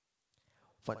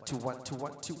One, two, one, two,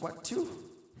 one, two, one, two.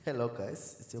 Hello,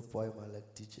 guys. It's your boy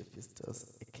Malak DJ Pistos,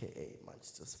 aka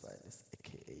Manchester's finest,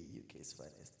 aka UK's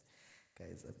finest.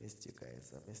 Guys, I missed you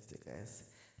guys.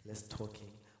 Let's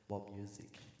talking more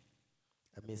music.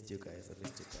 I missed you guys.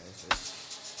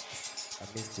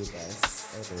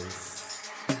 Anyways,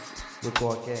 we'll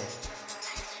go again.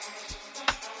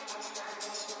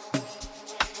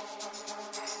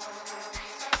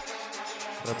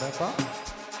 Remember,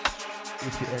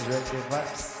 if you enjoy the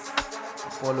vibes,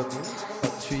 follow me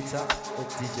on Twitter at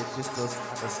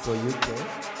DJ_Pistos_UK.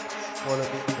 Follow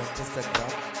me on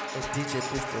Instagram at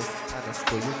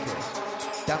DJ_Pistos_UK.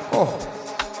 Danko!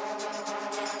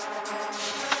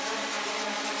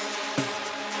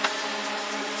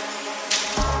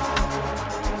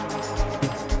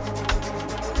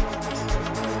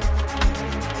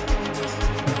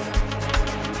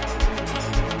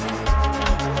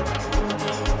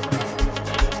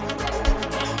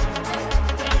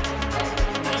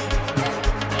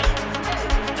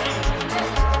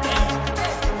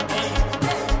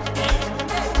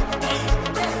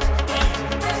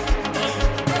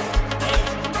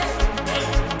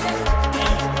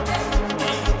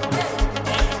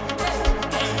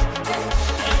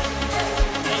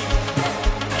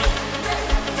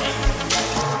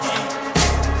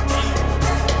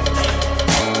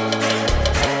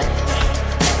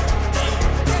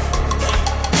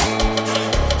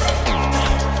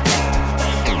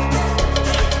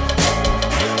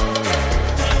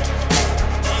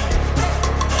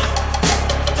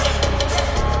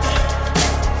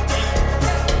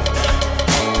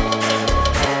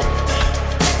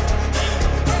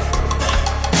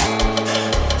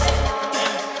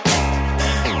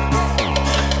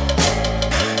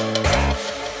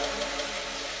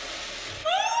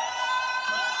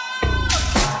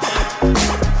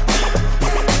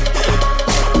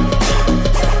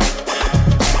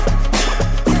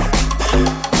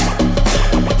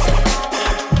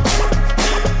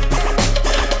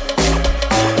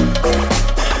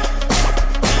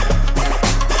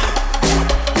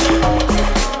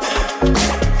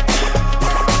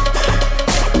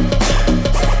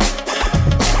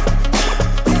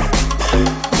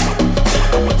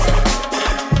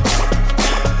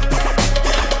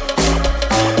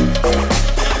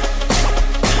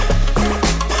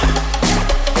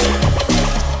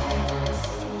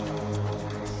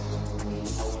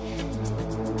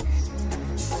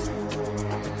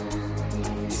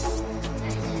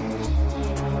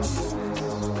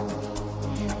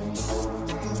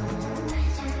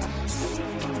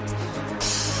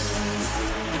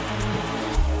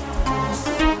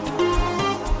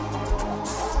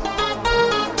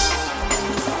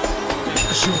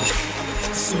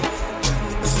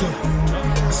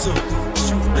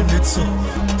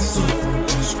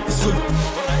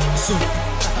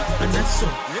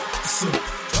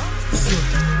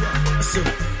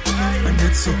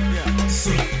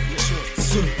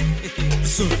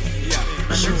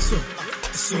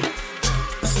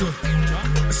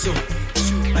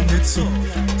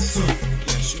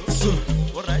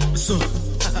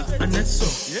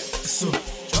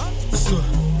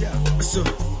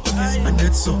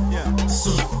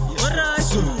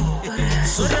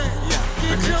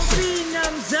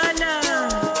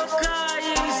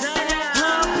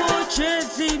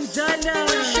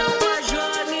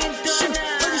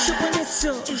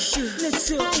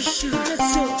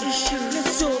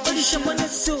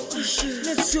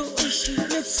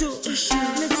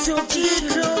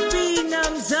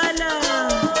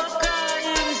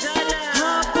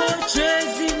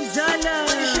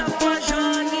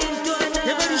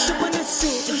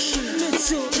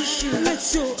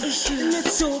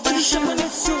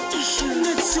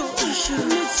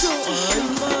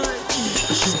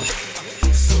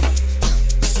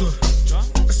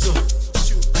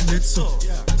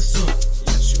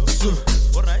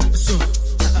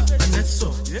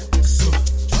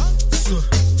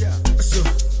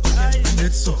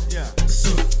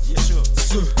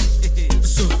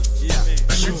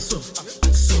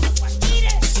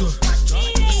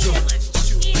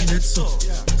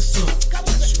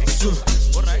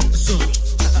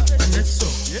 Let's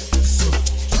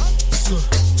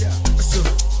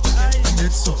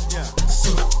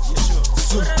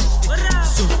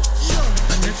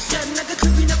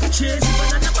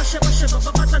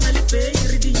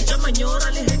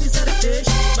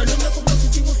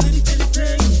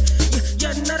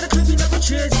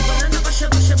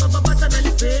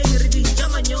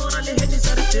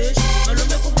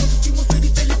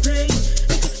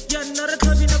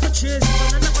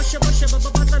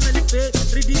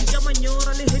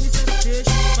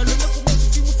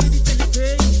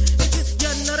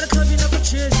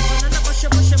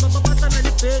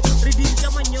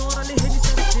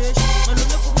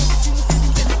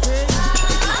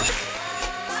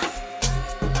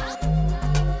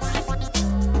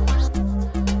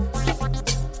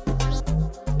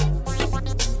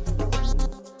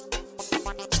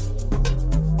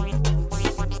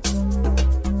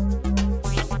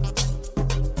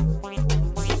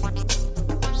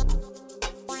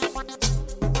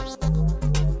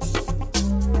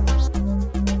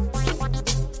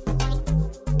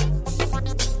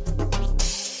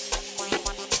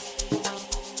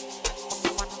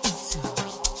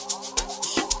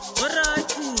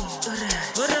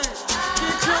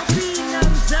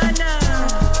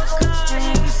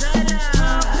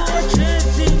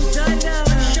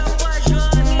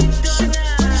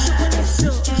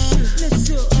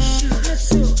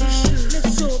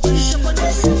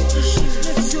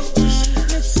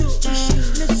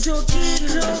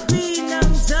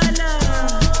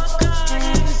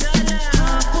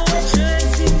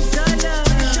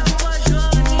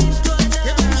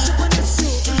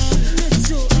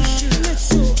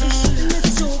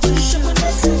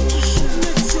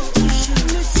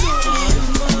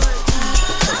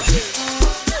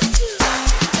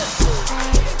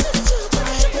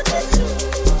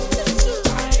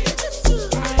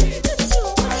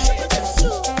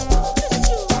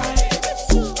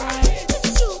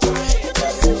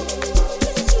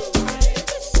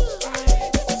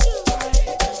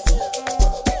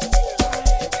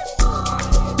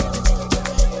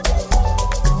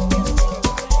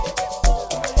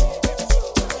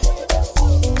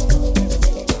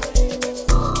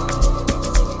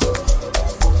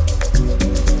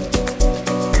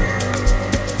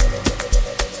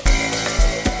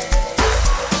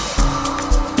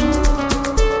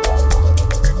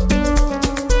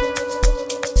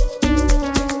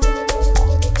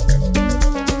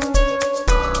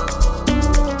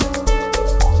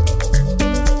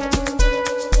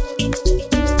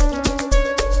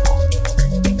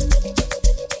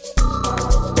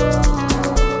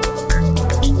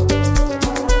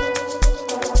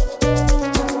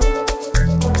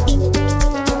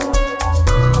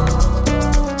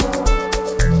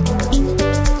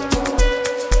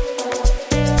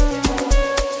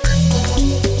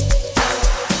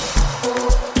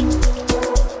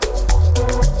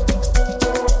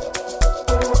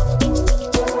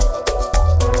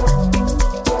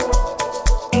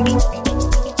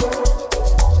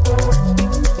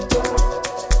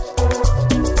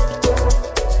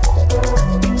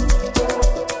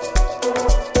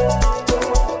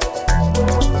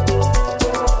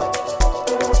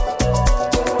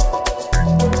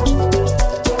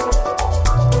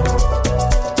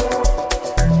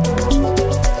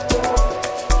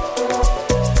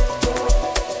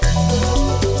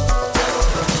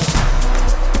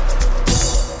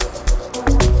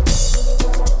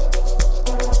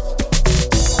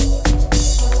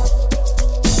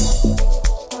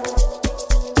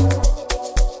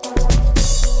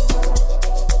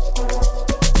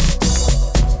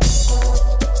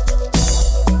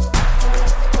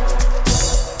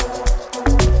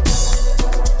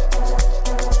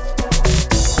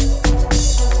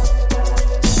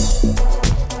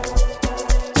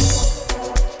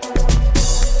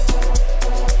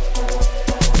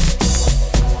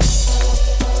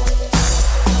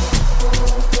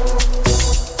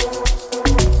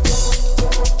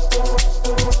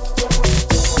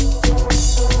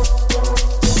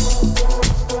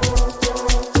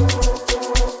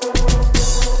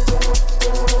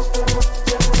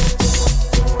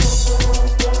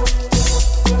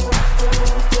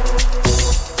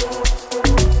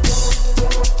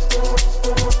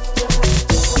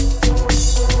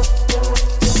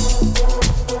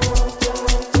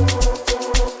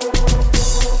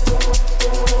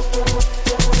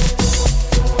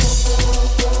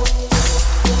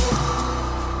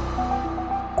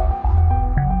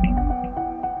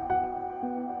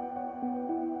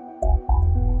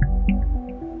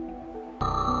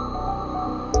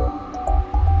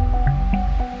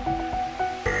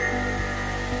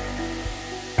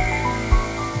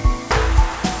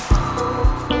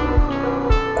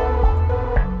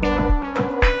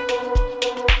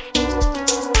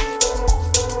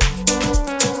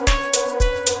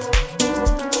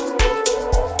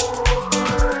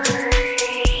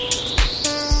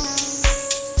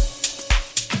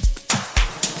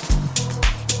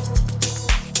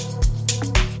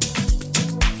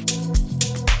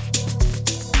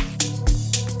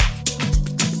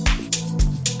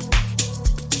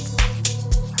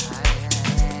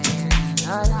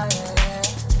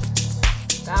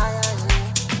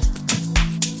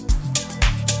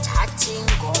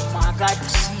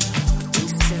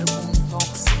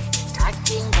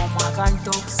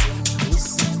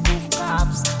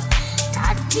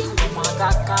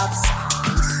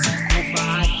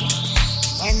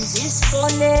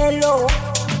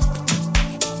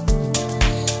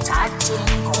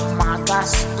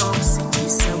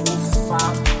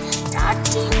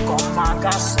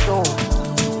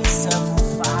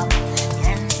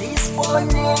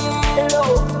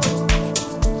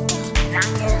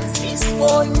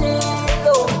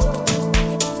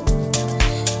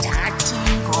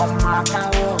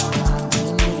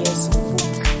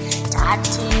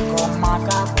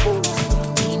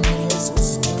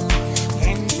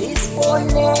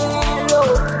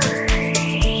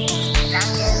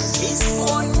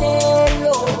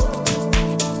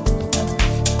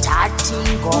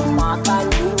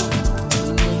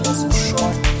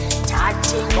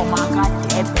Ngoma ka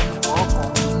Deben Gogo,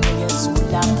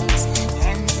 ngeke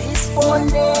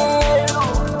isibonelo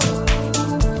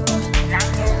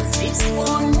nangenza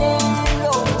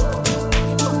isibonelo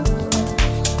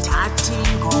thathi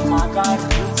ingoma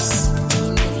kaRiz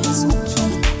inikeza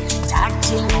uKhila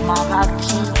thathi ingoma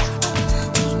kaKhila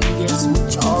inikeza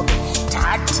uJob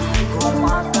thathi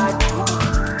ingoma kaDu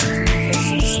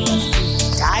inikeza uSofi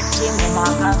thathi ingoma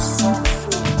kaSofi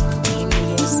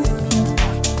inikeza mina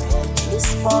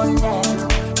isibonelo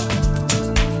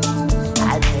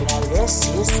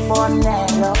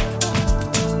Isibonelo,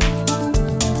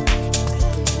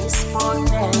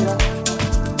 isibonelo,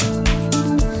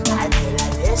 adela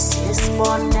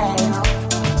lesisibonelo,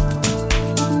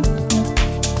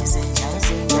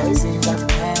 izinja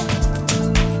phela,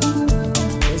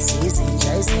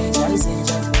 izinja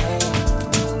phela,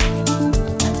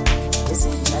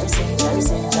 izinja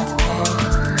phela,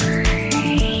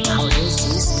 awu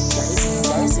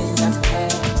izinja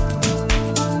phela.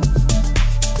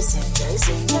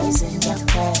 Izinja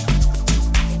phela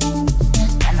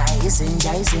and I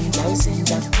izinja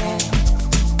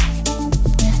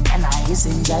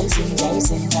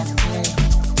phela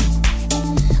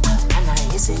and I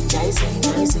izinja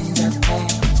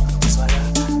phela swala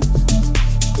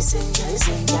izinja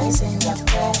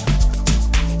phela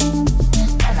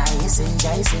and I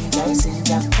izinja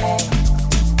phela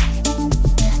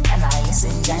and I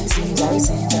izinja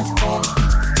phela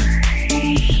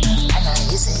and I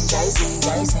izinja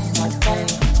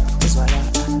phela swala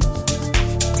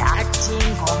Thathi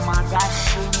ingoma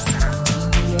kaShisa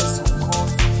inikeza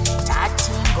uKhofi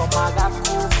Thathi ingoma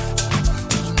kaKhofi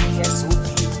inikeza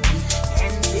uKhiphi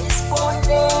Yenza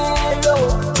isibonelo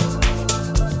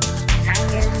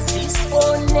nangenza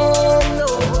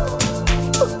isibonelo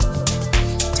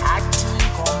Thathi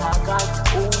ingoma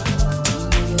kaCu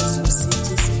inikeza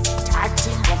uCitizen Thathi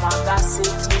ingoma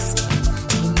kaCitizen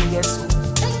inikeza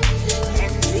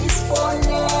yenza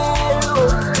isibonelo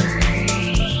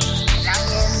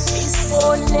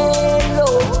Bonelo,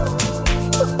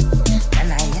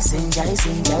 and I izinja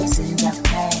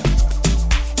phela,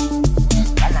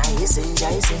 and I izinja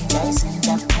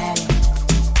phela,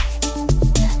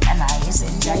 and I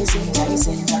izinja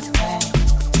phela,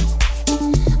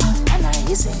 and I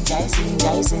izinja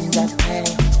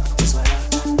phela, swala,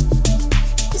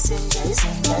 izinja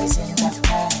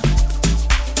phela,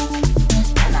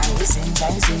 and I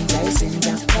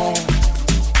izinja phela.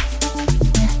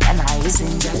 And I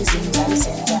izinja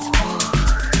phela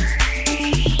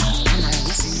and I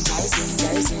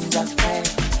izinja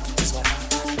phela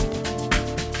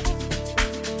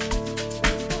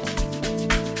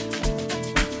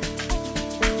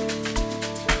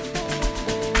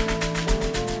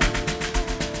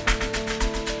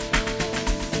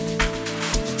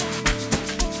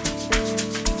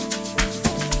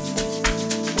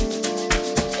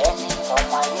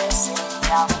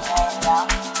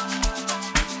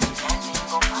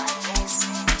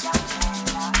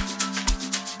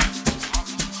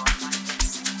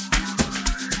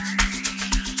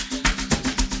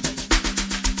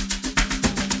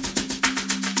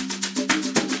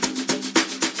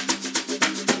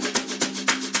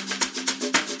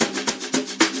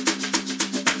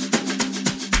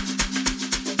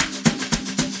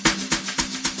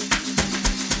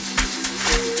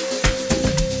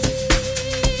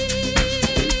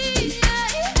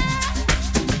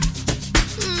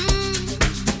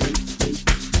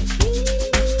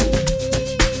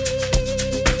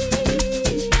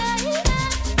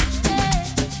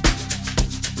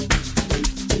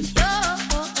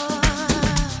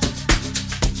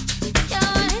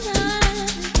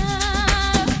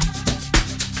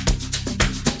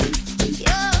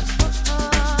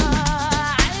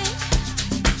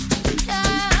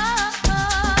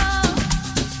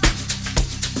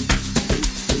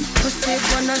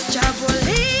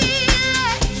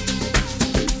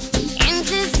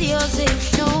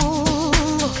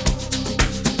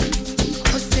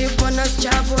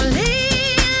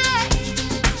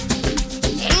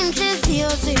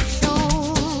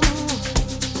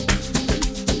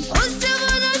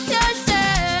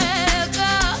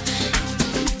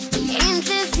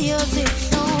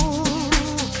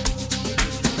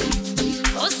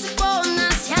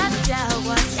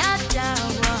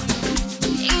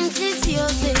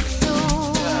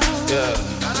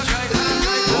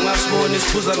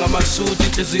Phuza ngamasuti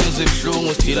inhliziyo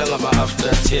zibuhlungu sidila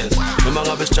ngama-after tears noma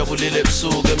ngabe sijabulile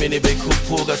ebusuku emini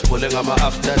beyikhuphuka sibhole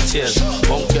ngama-after tears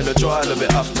bonke lo tshwalo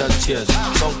be-after tears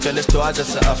sonke lesidwadla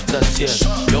se-after tears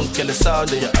yonke le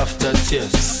sound ye-after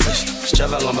tears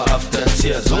sijaba ngama-after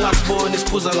tears ungasiboni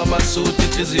siphuza ngamasuti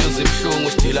inhliziyo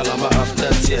zibuhlungu sidila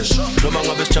ngama-after tears noma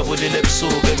ngabe sijabulile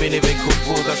ebusuku emini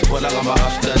beyikhuphuka sibhola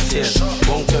ngama-after tears.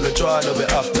 Wonke lo tshwala be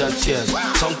after tears.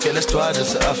 Sonke lesidwada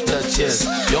se after tears.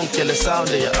 Yonke le sound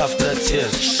ya after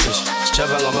tears.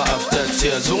 Sijaba ngama after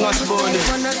tears. Ungasiboni.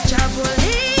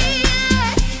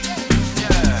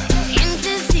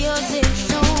 Inhliziyo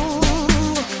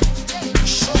zibuhlungu.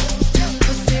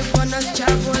 Usibona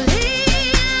sijabulile.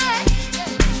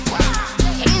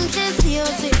 Inhliziyo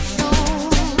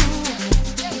zibuhlungu.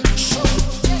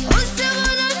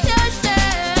 Usibona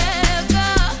siyahleka.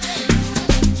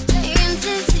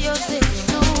 Inhliziyo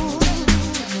zibuhlungu.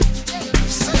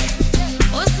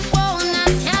 Usibona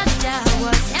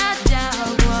siyadakwa,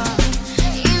 siyadakwa.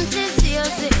 Inhliziyo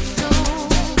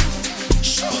zibuhlungu.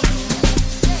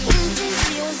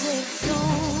 Inhliziyo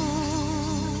zibuhlungu.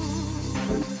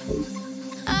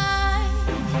 Ay,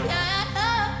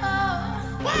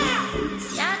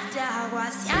 siyadakwa,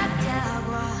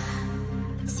 siyadakwa.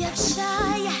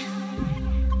 Siyakushaya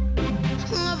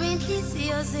ngoba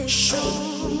inhliziyo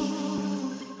zibuhlungu.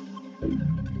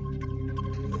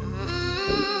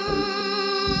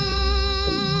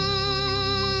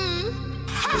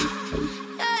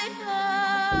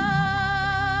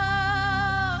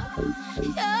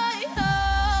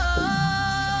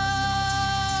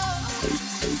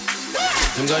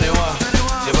 Mngane wa,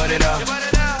 yebalela,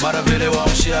 mara vele wa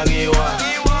mshiangiwa.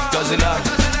 Gazila,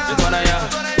 yefana ya,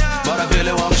 mara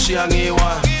vele wa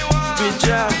mshiangiwa.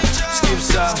 Picha,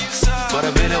 skipsa,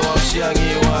 mara vele wa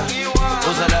mshiangiwa.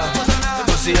 Ozala,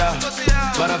 kosia,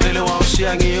 mara vele wa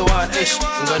mshiangiwa. Ish,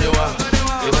 mngane wa,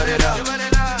 yebalela,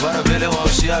 mara vele wa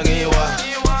mshiangiwa.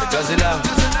 Gazila,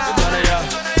 yefana ya,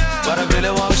 mara vele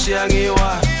wa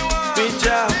mshiangiwa.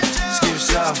 Picha,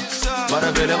 skipsa,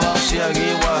 mara vele wa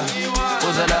mshiangiwa.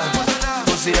 Ozala,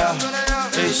 kosia,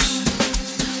 ish.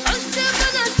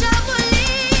 Usibona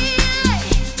sijabulile.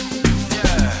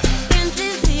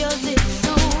 Inhliziyo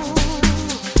zibuhlungu.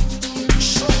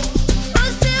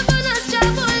 Usibona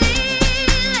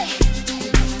sijabulile.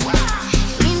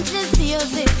 Inhliziyo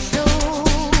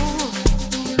zibuhlungu.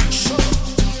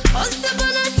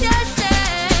 Usibona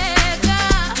siyahleka.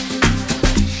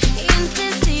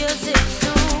 Inhliziyo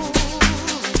zibuhlungu.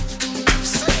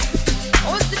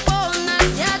 Usibona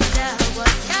siyadakwa,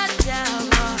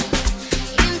 siyadakwa.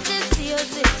 Inhliziyo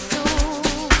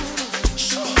zibuhlungu.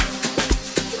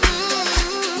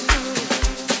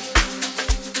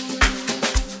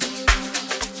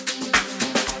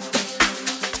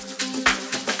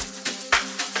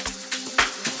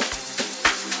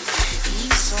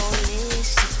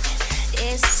 Isolesi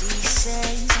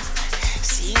esisenza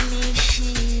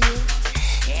sinishiye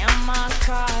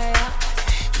emakhaya.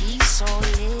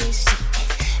 Isolesi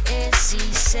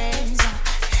esisenza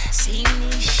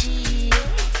sinishiye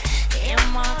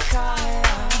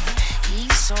emakhaya.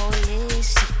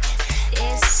 Isolesi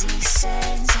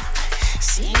esisenza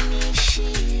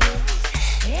sinishiye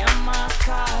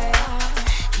emakhaya.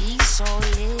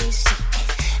 Isolesi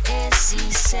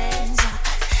esisenza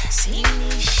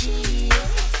sinishiye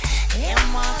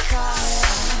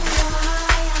emakhaya.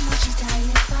 Why am I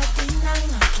chitaye patina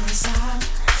ngakeza?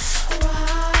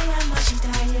 Why am I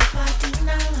chitaye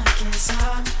patina ngakeza?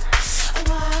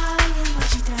 Why am I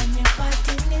chitaye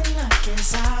patina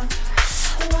ngakeza?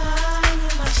 Why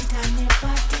am I chitaye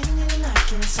patina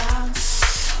ngakeza?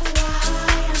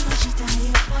 Why am I chitaye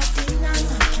patina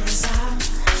ngakeza?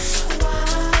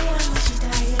 Why am I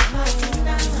chitaye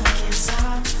patina ngakeza?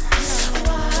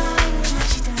 Why am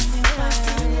I chitaye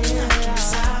patina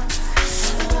ngakeza?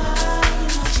 Why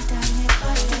am I chitaye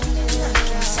patina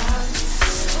ngakeza?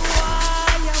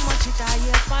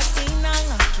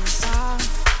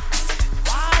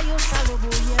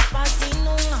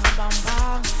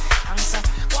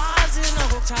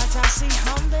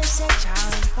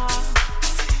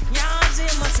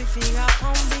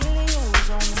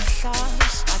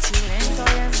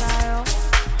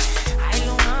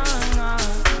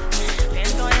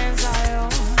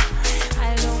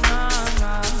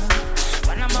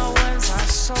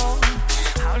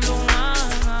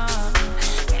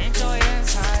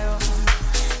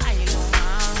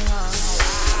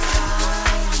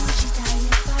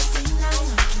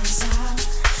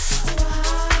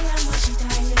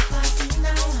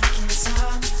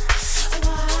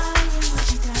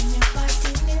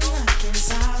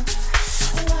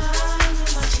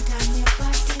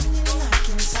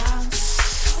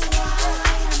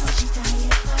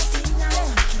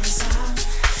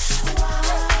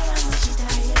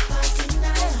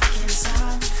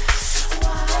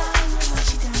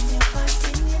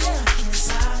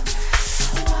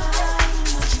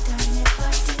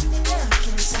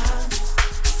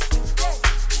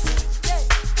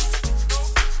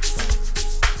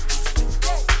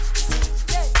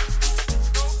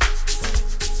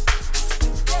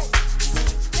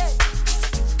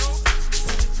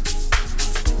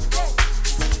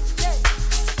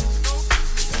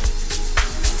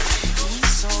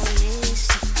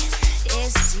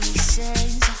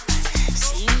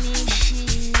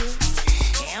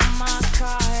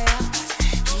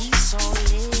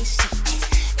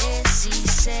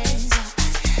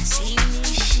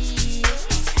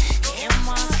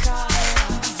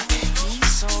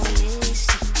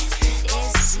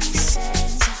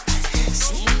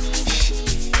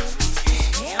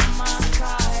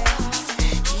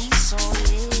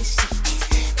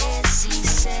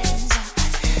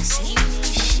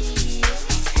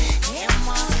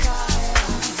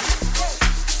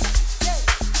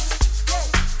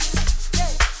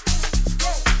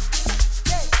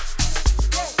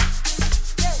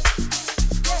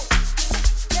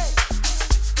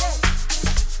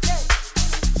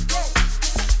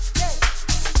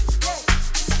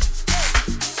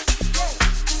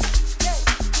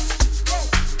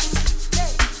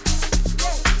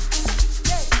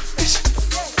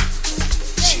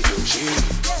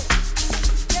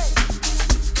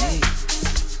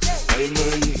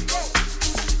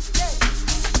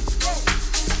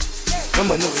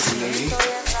 Mama no zingali.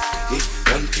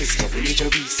 One place ka village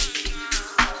abisi.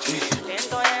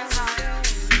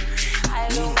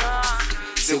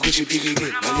 Sekuchi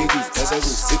pikike, malekis, tasaku,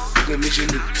 sekuke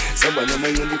mishini. Samba na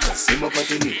mayolika, sema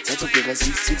pateni. Tato peka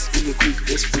 6 fully quick,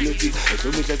 this fully quick. I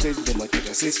told me that the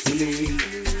matata says fully win.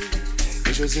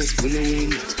 It was says fully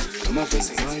win. Come up and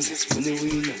say, says fully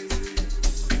win.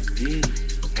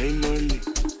 Hey money.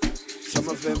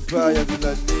 Some vampire with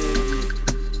a lady.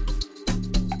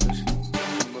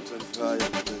 Some vampire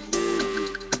with a lady.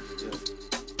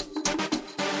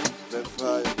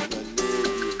 Vampire with a lady.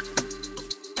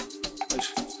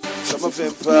 Some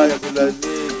vampire with a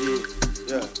lady.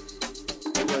 Yeah.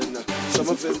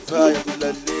 Some vampire with a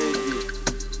lady.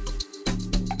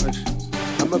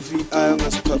 I'm a VI on a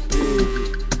spot baby.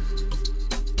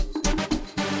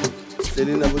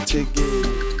 Standing up with taking.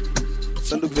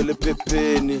 Sandu vele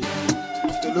pepeni.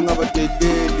 Skelunga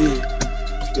badeleli.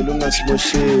 Skelunga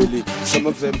simosheli.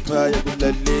 Some vampire with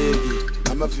a lady.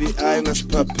 I'm a VI on a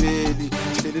spot baby.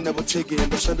 Standing up with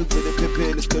taking. Sandu vele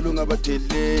pepeni. Skelunga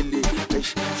badeleli.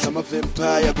 Some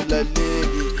vampire with a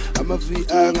lady. I'm a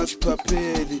VI on a spot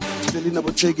baby. Standing up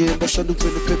with taking. Sandu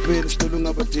vele pepeni.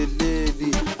 Skelunga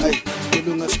badeleli.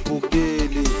 Skelunga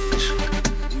spogeli.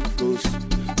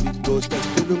 Ghost,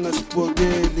 skelunga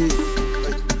spogeli.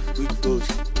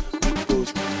 Ghost,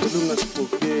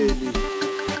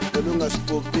 Pelunga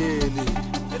spogeli.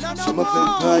 Some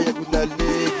vampire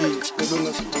kulaleki,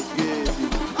 Pelunga spogeli.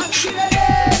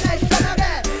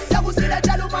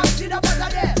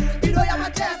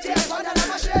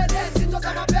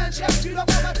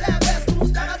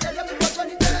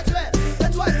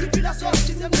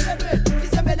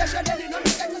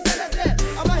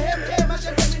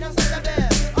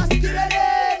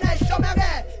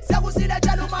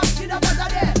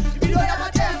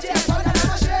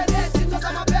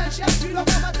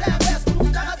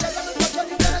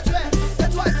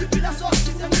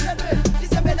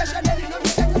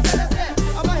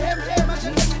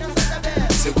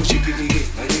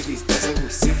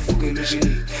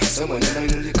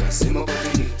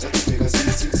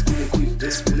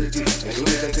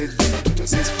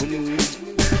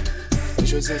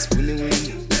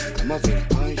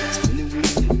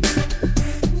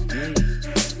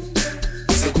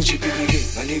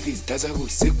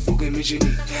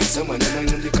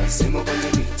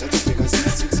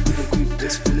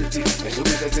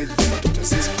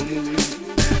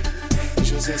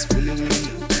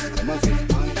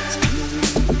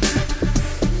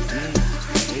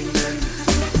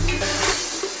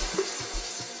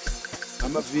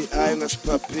 VI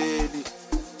ngaspapeli.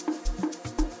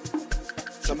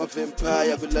 Some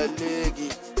vampire kulaleki.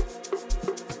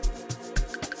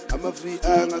 I'm a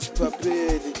VI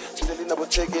ngaspapeli. Skelina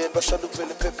bothekeni basanda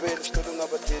ukuvela ephepheni. Skelunga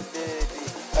badeleli.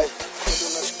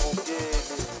 Skelunga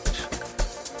spogeli.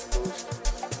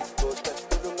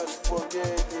 Skelunga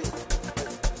spogeli.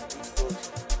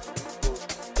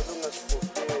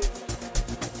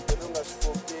 Skelunga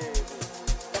spogeli.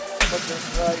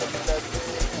 Vampire kulaleki.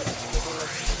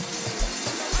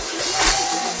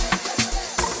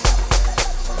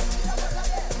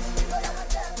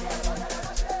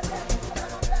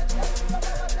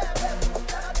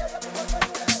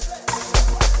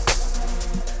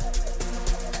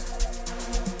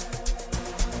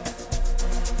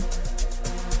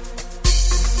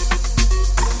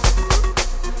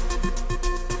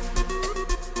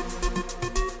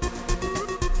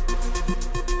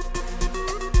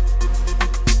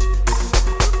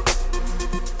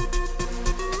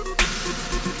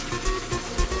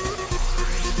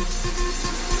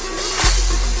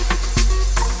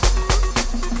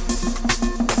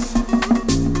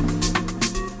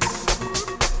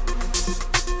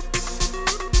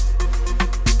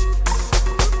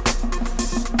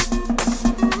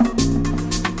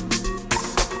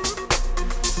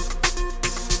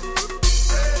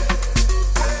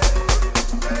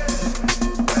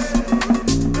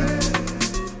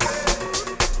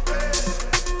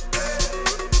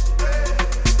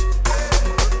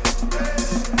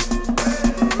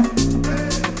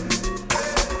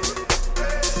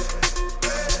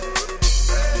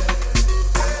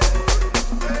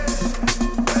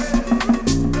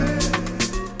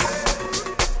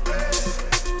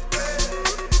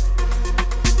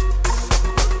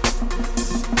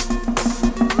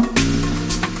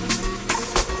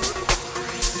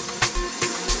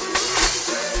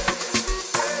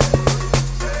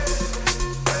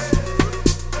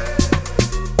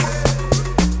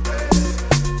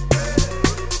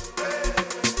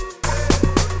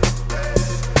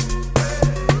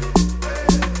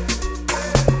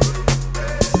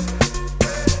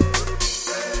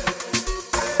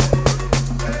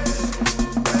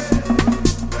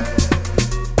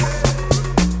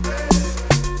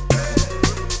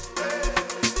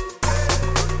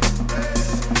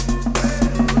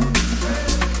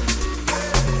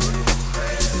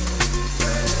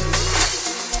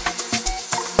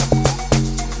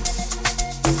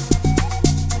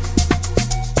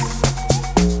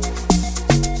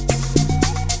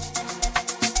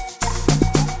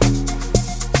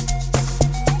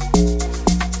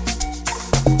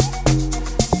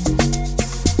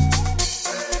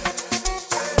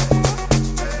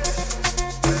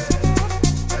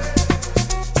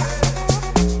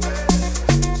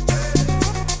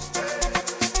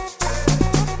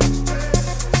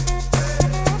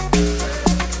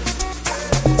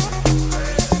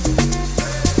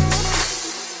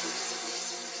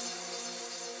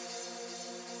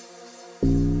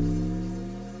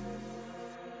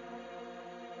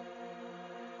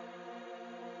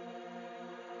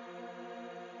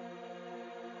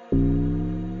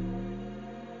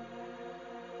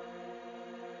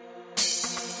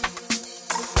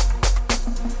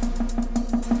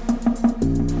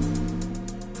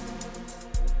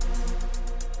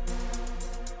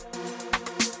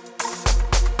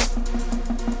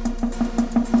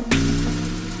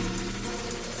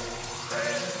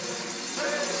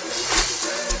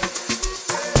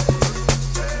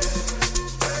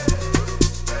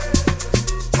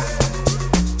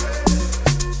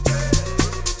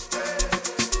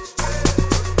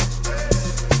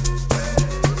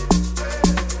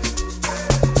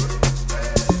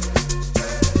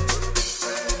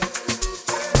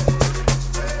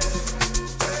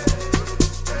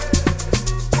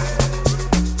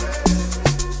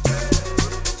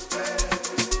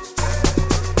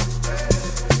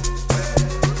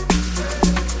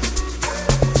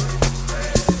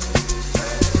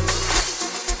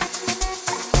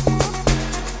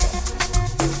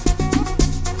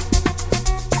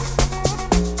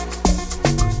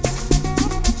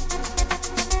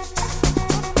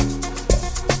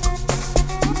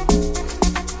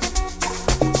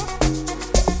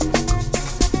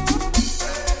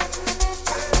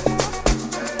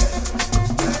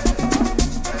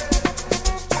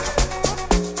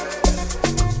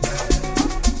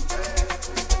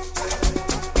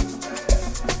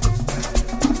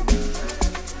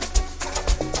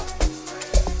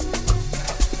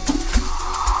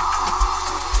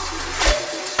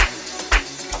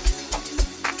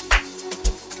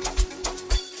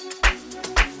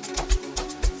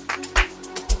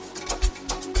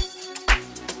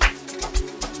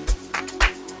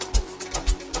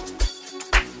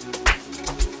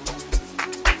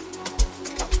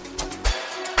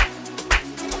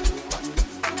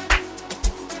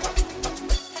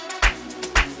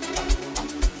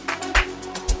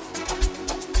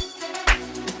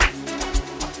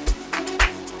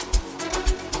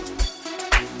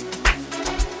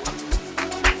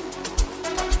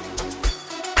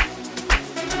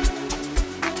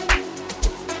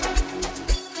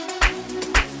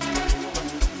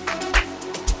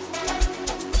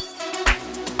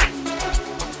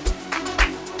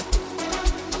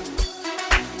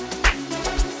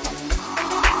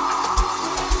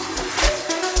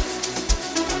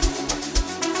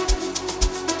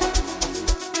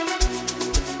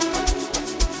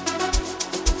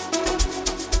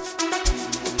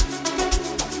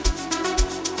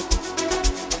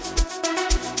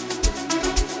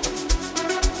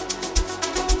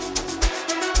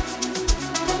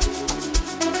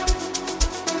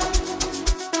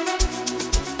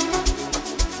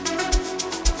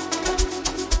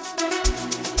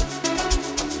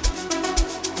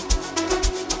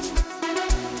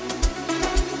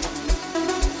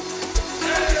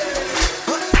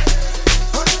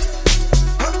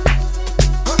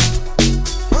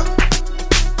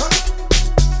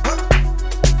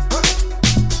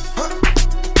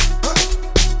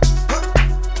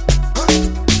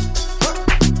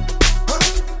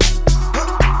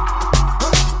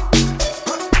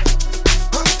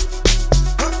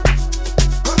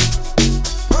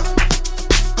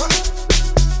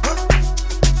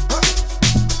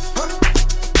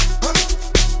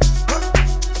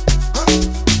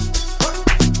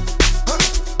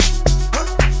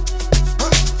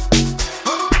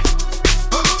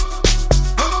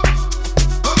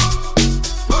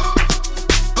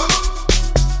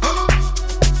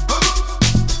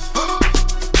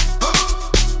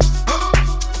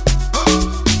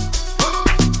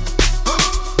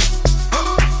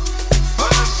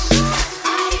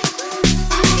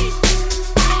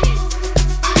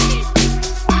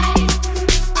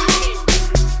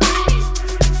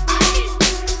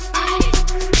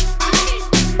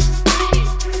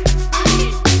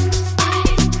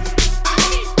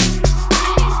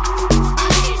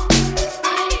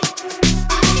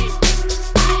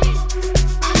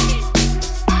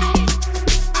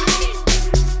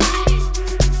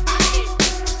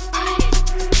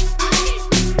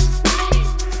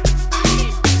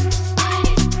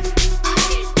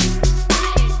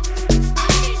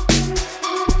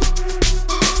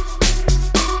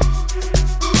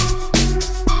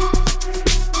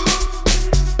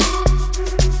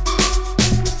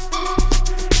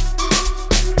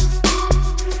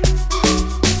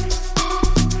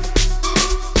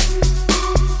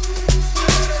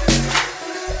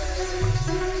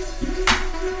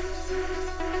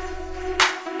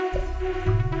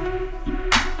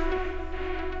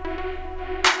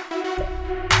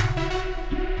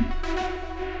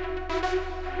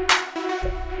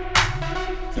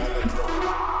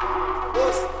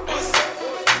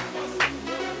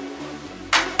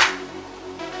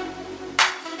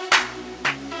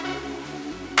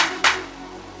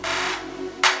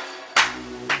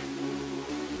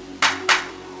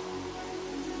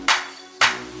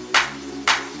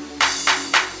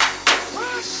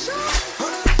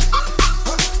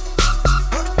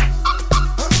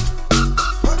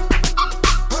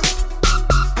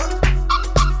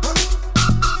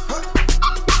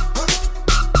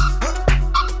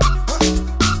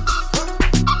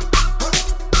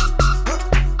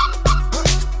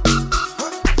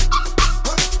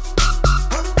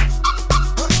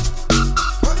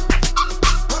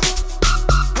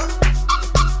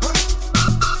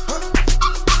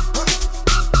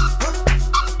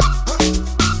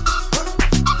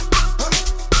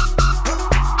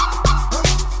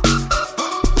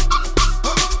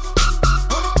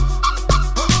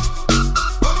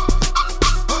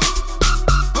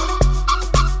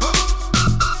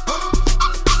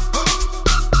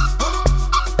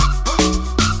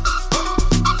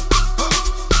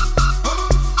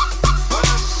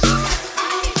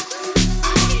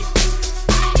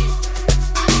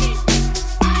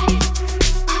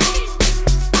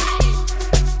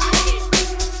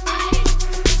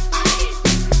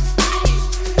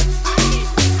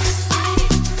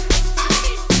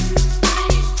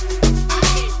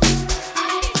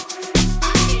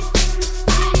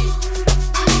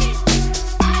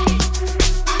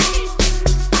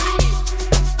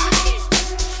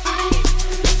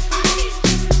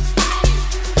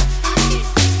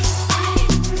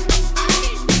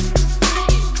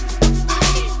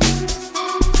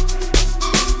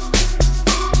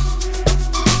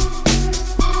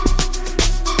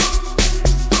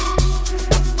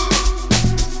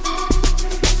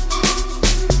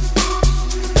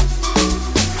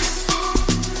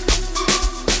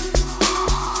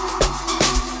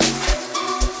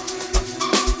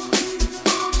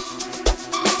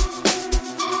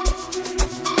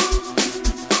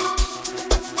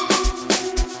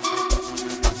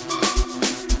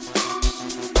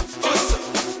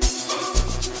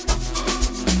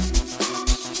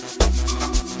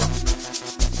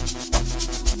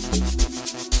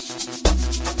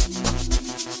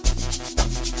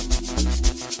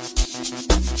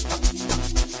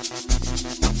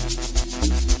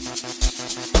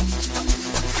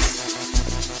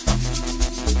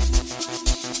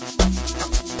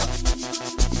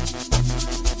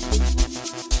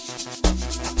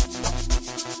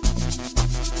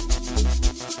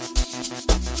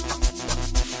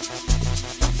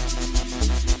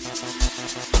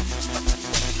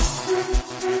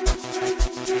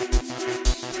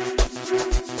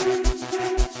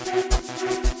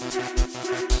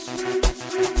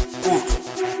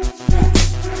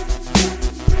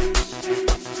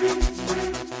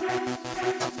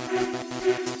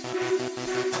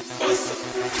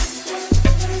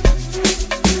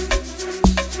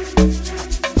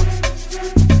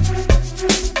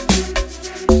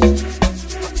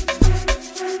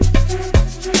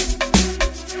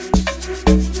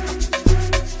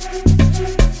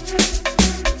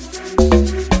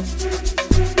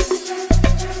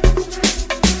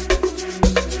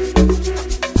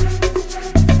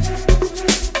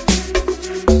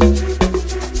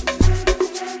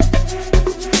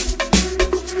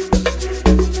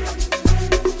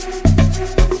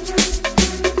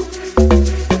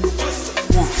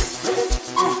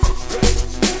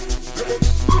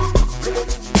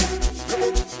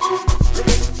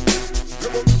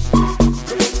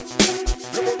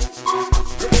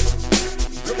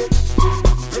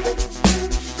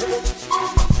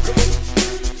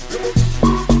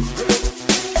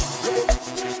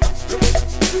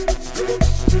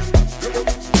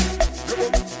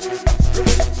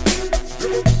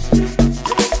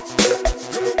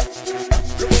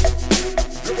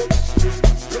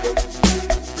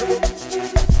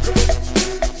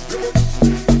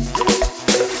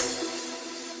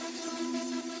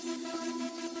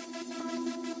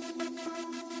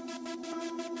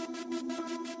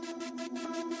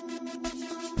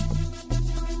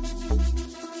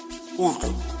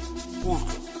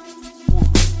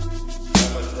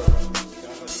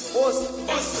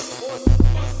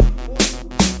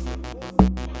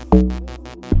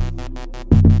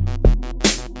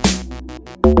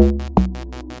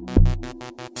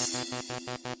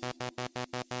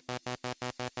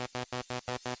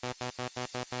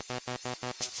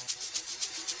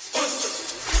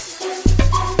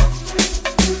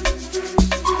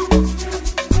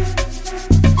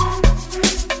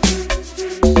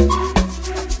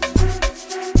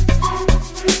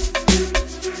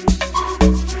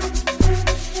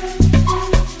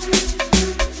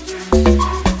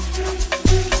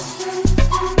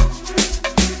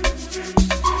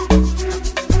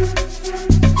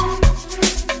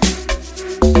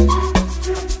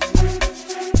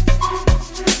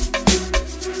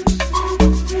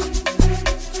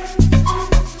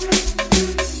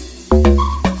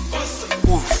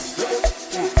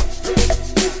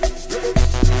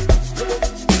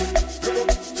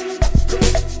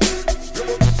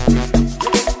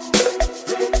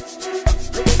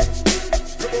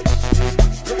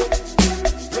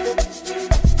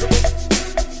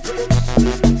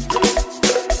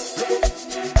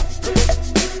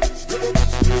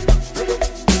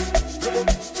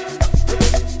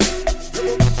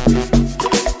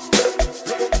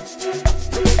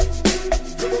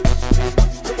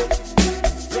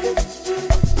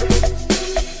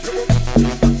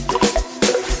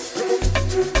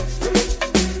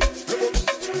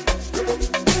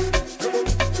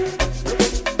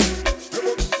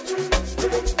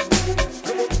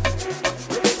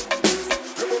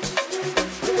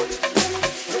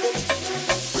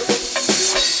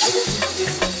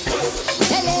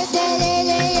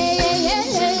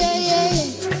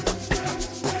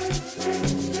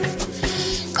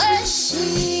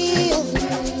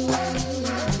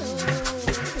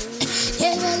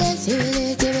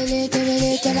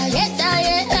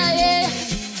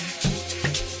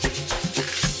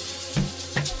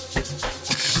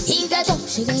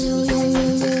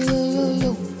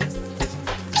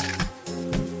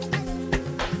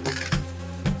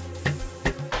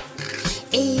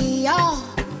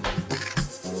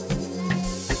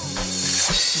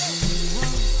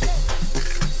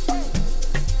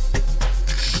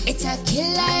 It's a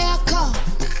killer call.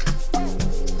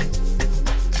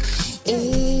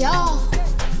 Yeah.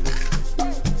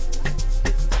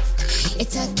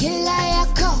 It's a killer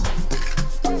call.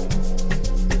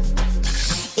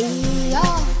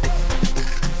 Yeah.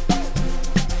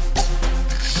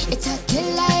 It's a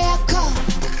killer call.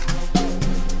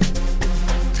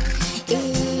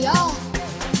 Yeah.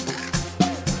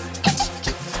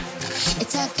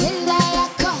 It's a killer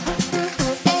call.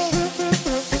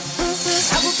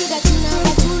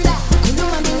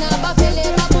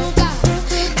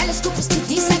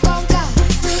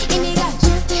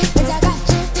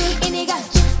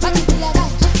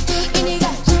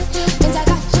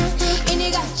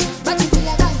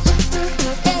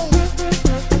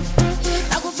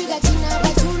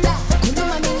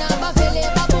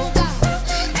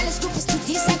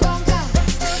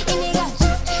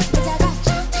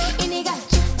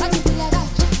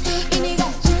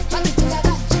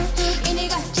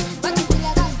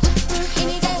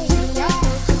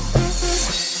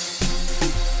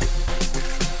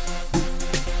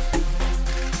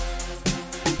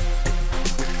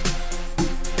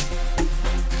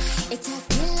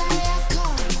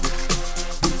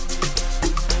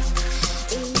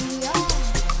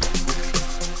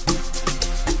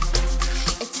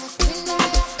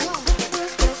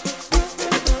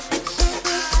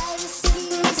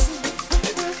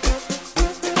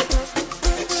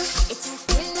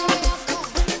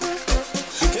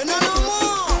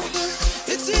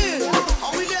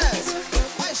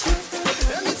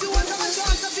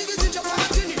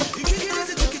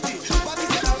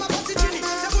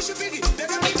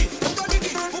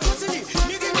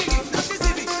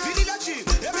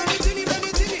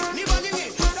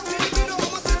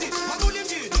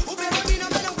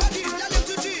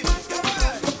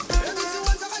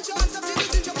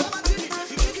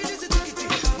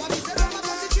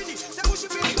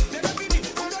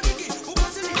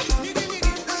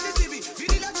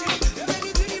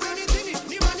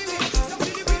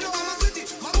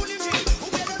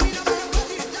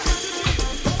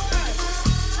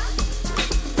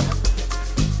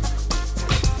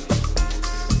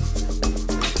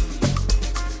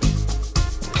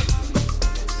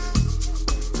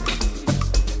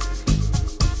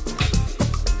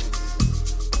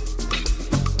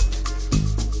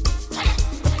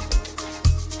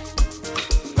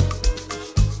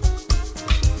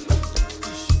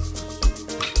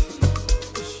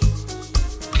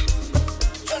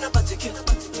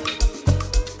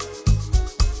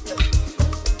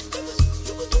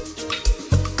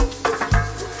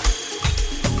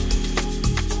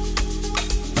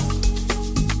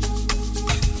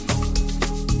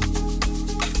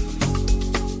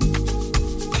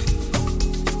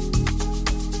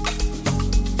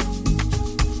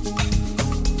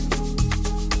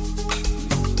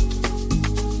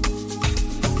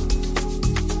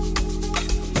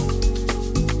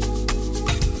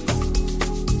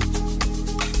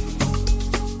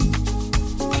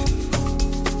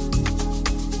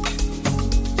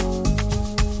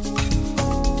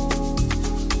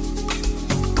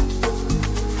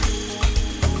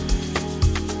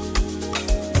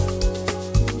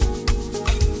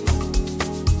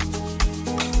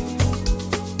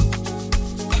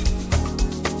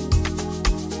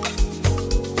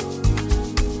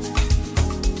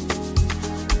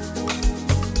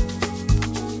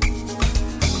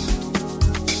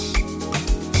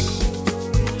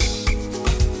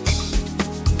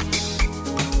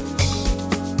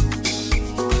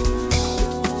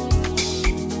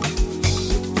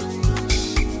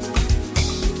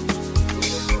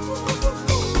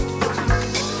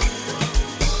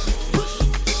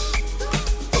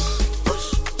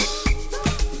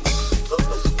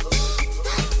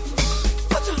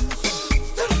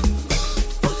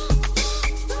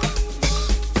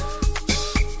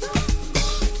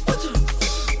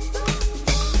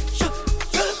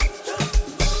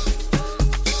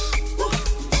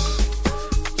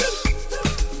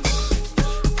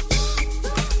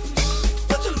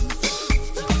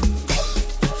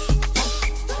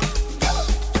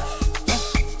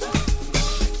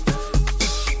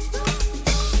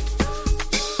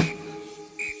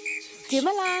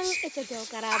 your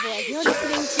girl Karabo, and you're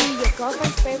listening to your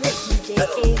girlfriend's favorite DJ,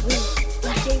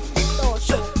 DJ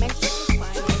Social, Manchester's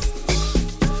finest.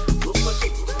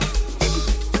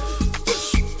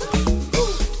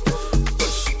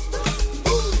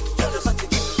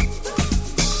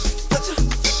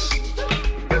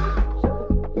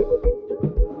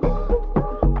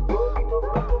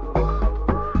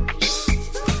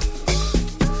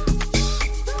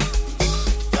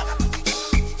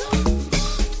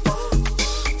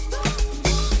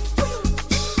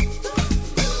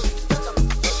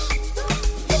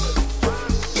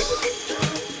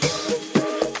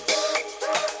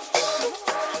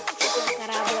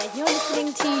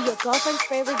 Girlfriend's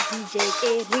favorite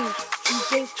DJ,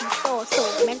 DJ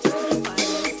Social, Manchester's finest.